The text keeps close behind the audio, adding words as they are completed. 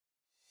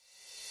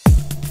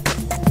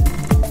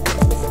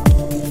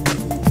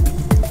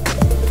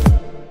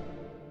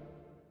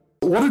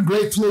what a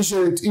great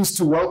pleasure it is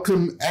to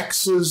welcome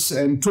Axis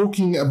and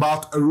talking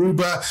about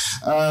Aruba.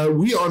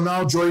 We are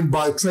now joined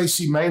by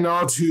Tracy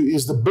Maynard, who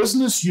is the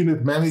business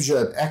unit manager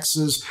at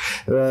Axis,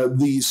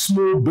 the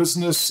small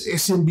business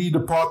SMB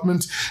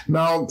department.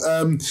 Now,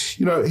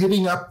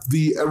 heading up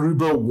the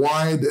Aruba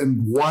wired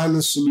and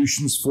wireless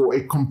solutions for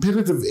a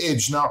competitive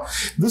edge. Now,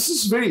 this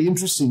is very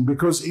interesting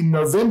because in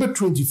November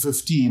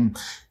 2015,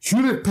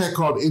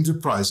 Hewlett-Packard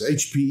Enterprise,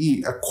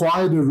 HPE,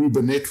 acquired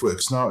Aruba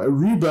Networks. Now,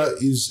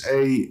 Aruba is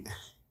a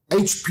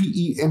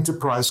HPE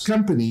enterprise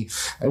company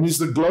and is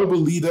the global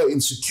leader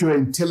in secure,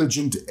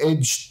 intelligent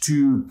edge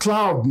to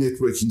cloud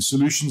networking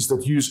solutions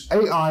that use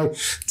AI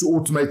to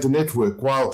automate the network, while